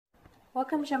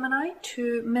Welcome, Gemini,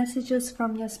 to Messages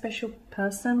from Your Special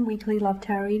Person Weekly Love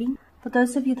Tarot Reading. For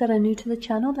those of you that are new to the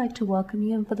channel, I'd like to welcome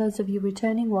you, and for those of you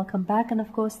returning, welcome back, and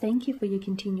of course, thank you for your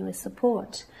continuous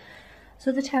support.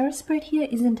 So the tarot spread here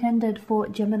is intended for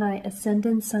Gemini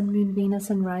Ascendant, Sun, Moon, Venus,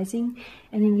 and Rising,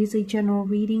 and it is a general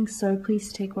reading, so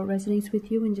please take what resonates with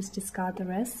you and just discard the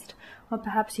rest. Or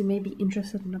perhaps you may be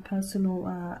interested in a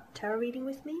personal tarot reading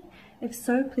with me. If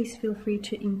so, please feel free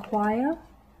to inquire.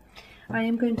 I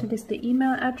am going to list the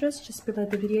email address just below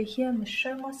the video here in the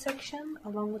show more section,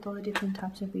 along with all the different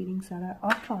types of readings that I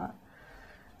offer.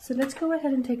 So let's go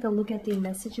ahead and take a look at the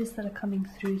messages that are coming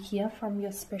through here from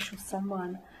your special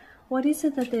someone. What is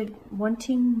it that they're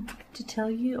wanting to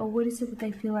tell you, or what is it that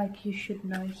they feel like you should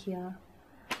know here?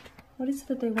 What is it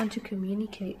that they want to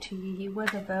communicate to you here,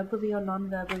 whether verbally or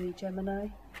non-verbally, Gemini?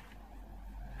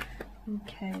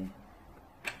 Okay,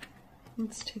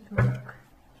 let's take a look.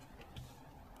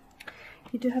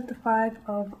 You do have the Five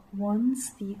of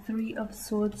Wands, the Three of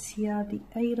Swords here, the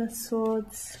Eight of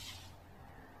Swords,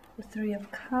 the Three of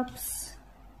Cups,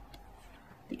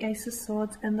 the Ace of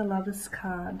Swords, and the Lover's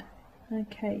card.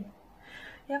 Okay.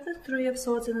 You have the Three of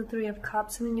Swords and the Three of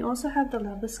Cups, and then you also have the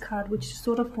Lover's card, which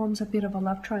sort of forms a bit of a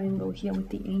love triangle here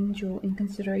with the angel in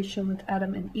consideration with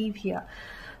Adam and Eve here.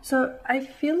 So I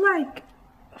feel like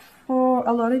for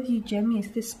a lot of you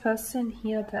Gemmies, this person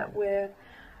here that we're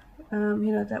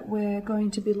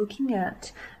going to be looking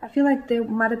at, I feel like there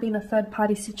might have been a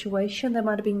third-party situation. There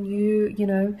might have been you,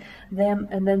 them,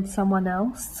 and then someone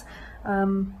else.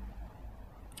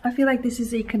 I feel like this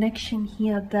is a connection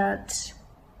here that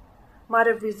might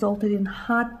have resulted in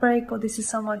heartbreak, or this is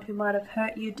someone who might have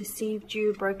hurt you, deceived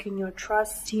you, broken your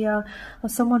trust here, or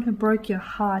someone who broke your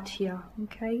heart here,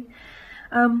 okay?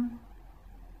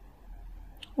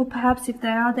 Or perhaps if they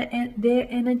are their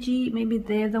energy, maybe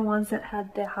they're the ones that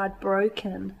had their heart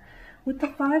broken. With the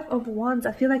Five of Wands,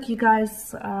 I feel like you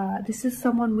guys, this is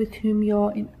someone with whom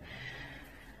you're in.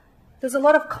 There's a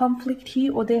lot of conflict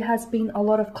here, or there has been a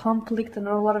lot of conflict and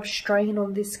a lot of strain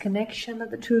on this connection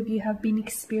that the two of you have been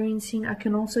experiencing. I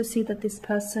can also see that this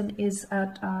person is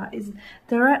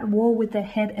they're at war with their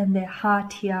head and their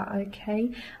heart here,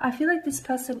 okay? I feel like this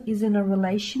person is in a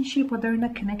relationship, or they're in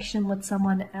a connection with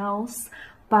someone else,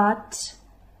 but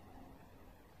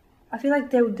I feel like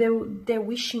they're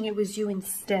wishing it was you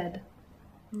instead.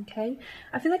 Okay,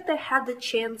 I feel like they had the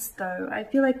chance though. I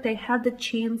feel like they had the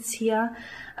chance here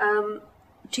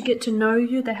to get to know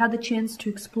you. They had the chance to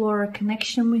explore a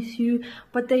connection with you,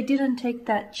 but they didn't take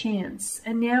that chance.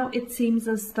 And now it seems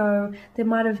as though they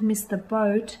might have missed the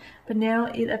boat, but now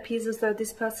it appears as though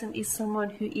this person is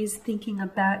someone who is thinking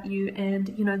about you,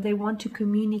 and they want to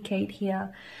communicate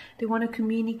here. They want to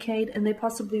communicate, and they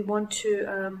possibly want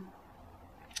to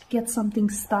get something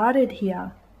started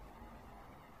here.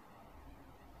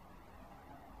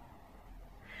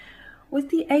 With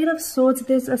the Eight of Swords,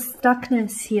 there's a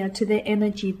stuckness here to their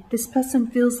energy. This person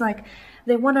feels like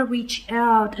they want to reach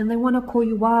out and they want to call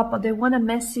you up, or they want to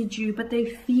message you, but I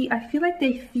feel like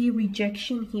they fear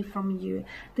rejection here from you.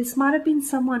 This might have been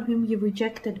someone whom you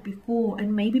rejected before,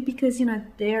 and maybe because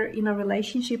they're in a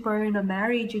relationship or in a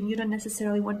marriage and you don't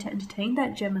necessarily want to entertain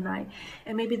that, Gemini,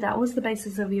 and maybe that was the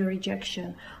basis of your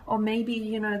rejection. Or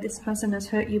maybe this person has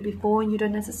hurt you before and you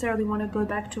don't necessarily want to go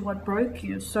back to what broke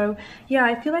you. So yeah,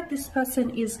 I feel like this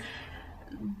person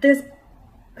there's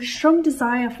a strong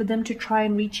desire for them to try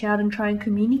and reach out and try and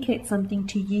communicate something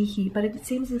to you here, but it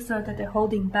seems as though that they're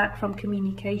holding back from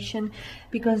communication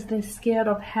because they're scared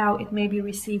of how it may be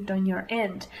received on your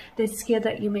end. They're scared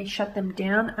that you may shut them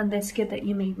down, and they're scared that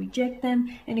you may reject them,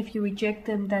 and if you reject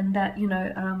them, then that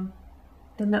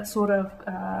then that sort of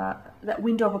that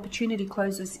window of opportunity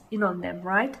closes in on them,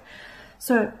 right?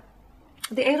 So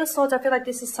the Eight of Swords, I feel like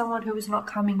this is someone who is not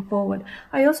coming forward.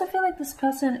 I also feel like this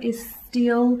person is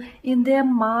still in their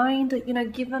mind,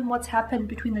 given what's happened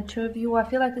between the two of you. I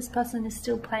feel like this person is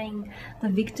still playing the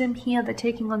victim here. They're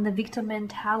taking on the victim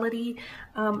mentality.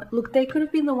 Look, they could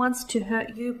have been the ones to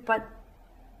hurt you, but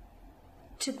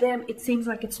to them it seems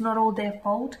like it's not all their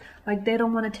fault. Like they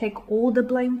don't want to take all the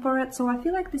blame for it. So I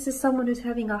feel like this is someone who's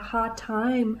having a hard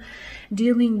time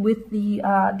dealing with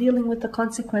the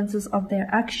consequences of their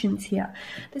actions here.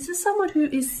 This is someone who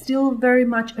is still very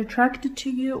much attracted to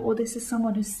you, or this is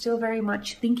someone who's still very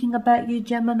much thinking about you,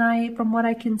 Gemini. From what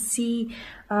I can see,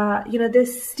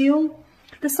 there's still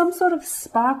there's some sort of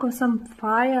spark or some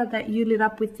fire that you lit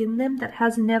up within them that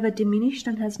has never diminished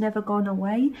and has never gone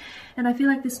away. And I feel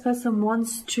like this person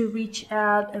wants to reach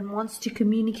out and wants to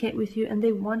communicate with you, and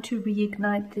they want to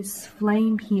reignite this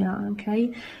flame here,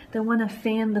 okay? They want to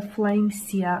fan the flames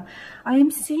here. I am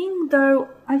seeing, though,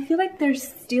 I feel like they're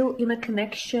still in a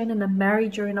connection, in a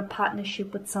marriage, or in a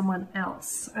partnership with someone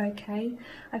else, okay?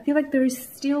 I feel like there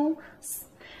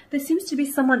seems to be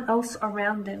someone else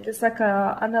around them. There's like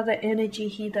another energy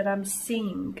here that I'm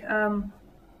seeing.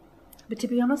 But to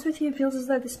be honest with you, it feels as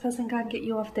though this person can't get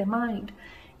you off their mind.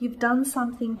 You've done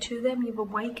something to them, you've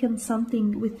awakened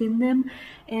something within them,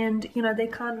 and, you know, they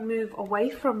can't move away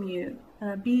from you.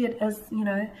 Be it as, you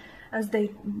know, as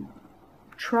they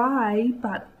try,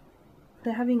 but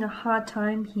they're having a hard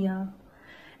time here.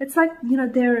 It's like, you know,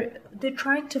 they're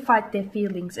trying to fight their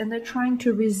feelings, and they're trying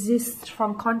to resist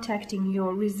from contacting you,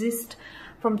 or resist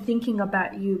from thinking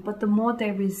about you. But the more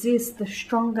they resist, the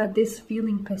stronger this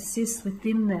feeling persists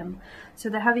within them. So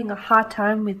they're having a hard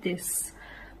time with this.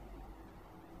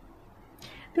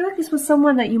 I feel like this was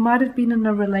someone that you might have been in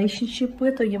a relationship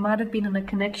with, or you might have been in a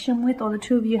connection with, or the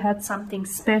two of you had something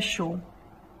special.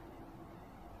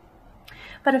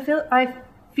 But I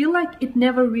feel like it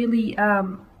never really,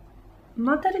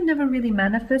 not that it never really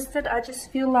manifested, I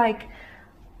just feel like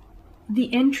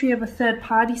the entry of a third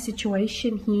party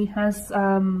situation here has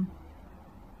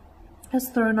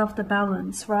thrown off the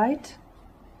balance, right?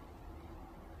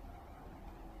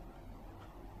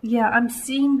 Yeah, I'm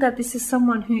seeing that this is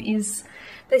someone who is,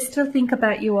 they still think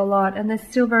about you a lot, and they're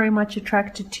still very much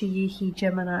attracted to you here,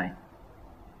 Gemini.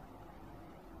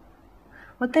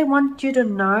 What they want you to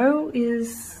know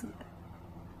is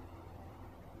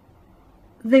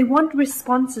they want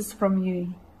responses from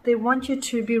you. They want you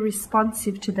to be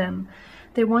responsive to them.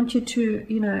 They want you to,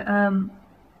 you know,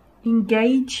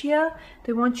 engage here.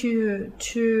 They want you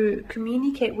to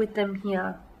communicate with them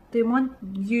here. They want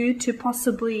you to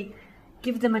possibly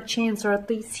give them a chance, or at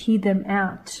least hear them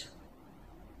out.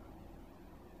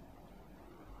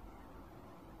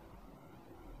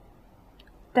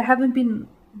 They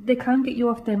can't get you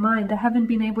off their mind. They haven't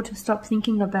been able to stop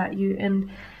thinking about you.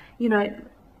 And, you know,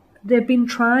 they've been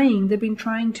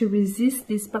trying to resist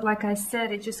this, but like I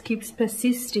said, it just keeps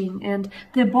persisting, and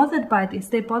they're bothered by this.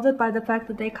 They're bothered by the fact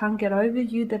that they can't get over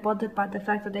you. They're bothered by the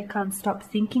fact that they can't stop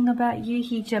thinking about you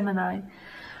here, Gemini.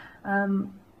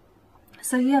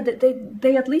 So yeah,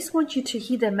 they at least want you to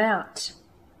hear them out.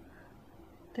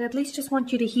 They at least just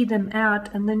want you to hear them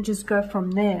out, and then just go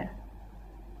from there.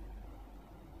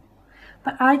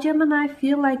 But I, Gemini,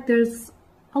 feel like there's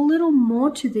a little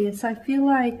more to this. I feel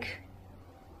like,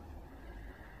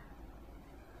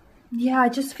 yeah, I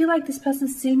just feel like this person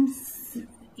seems,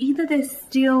 either they're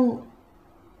still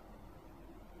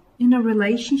in a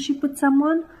relationship with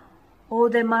someone, or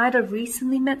they might have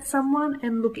recently met someone.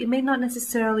 And look, it may not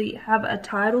necessarily have a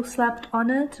title slapped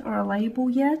on it or a label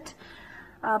yet,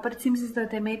 but it seems as though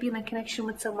they may be in a connection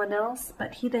with someone else.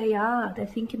 But here they are, they're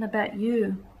thinking about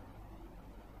you.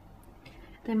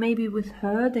 They may be with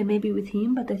her, they may be with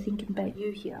him, but they're thinking about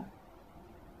you here.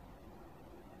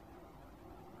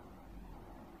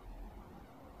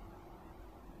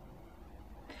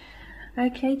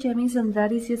 Okay, Gemmies, and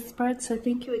that is your spread. So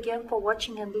thank you again for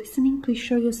watching and listening. Please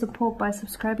show your support by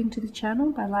subscribing to the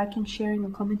channel, by liking, sharing, or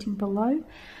commenting below.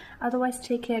 Otherwise,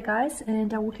 take care, guys,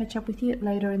 and I will catch up with you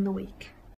later in the week.